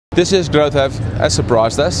This year's growth has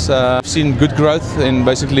surprised us. We've seen good growth in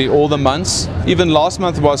basically all the months. Even last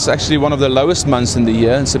month was actually one of the lowest months in the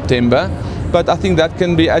year, in September. But I think that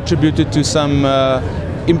can be attributed to some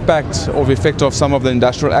impact or effect of some of the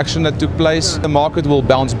industrial action that took place. The market will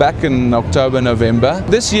bounce back in October, November.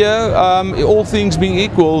 This year, all things being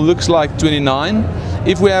equal, looks like 29.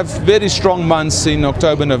 If we have very strong months in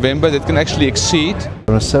October, November, that can actually exceed.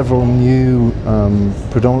 There are several new,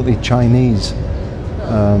 predominantly Chinese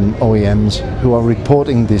OEMs who are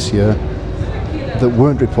reporting this year that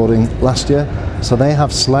weren't reporting last year, so they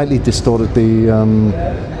have slightly distorted the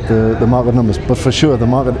market numbers. But for sure, the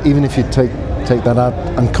market, even if you take that out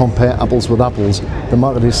and compare apples with apples, the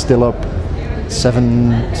market is still up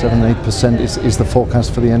 7-8% is the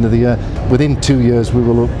forecast for the end of the year. Within 2 years, we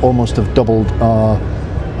will almost have doubled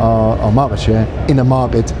our market share in a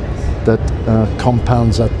market that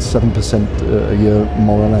compounds at 7% a year,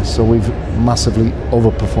 more or less. So we've massively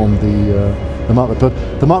overperformed the market. But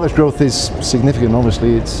the market growth is significant.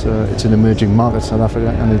 Obviously, it's an emerging market, South Africa,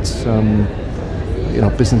 and it's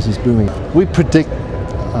business is booming. We predict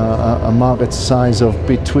a market size of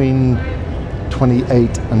between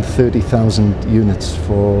 28 and 30,000 units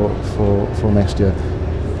for next year.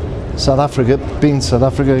 South Africa, being South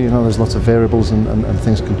Africa, there's lots of variables and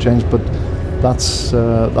things can change, but that's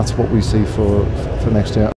what we see for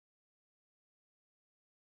next year.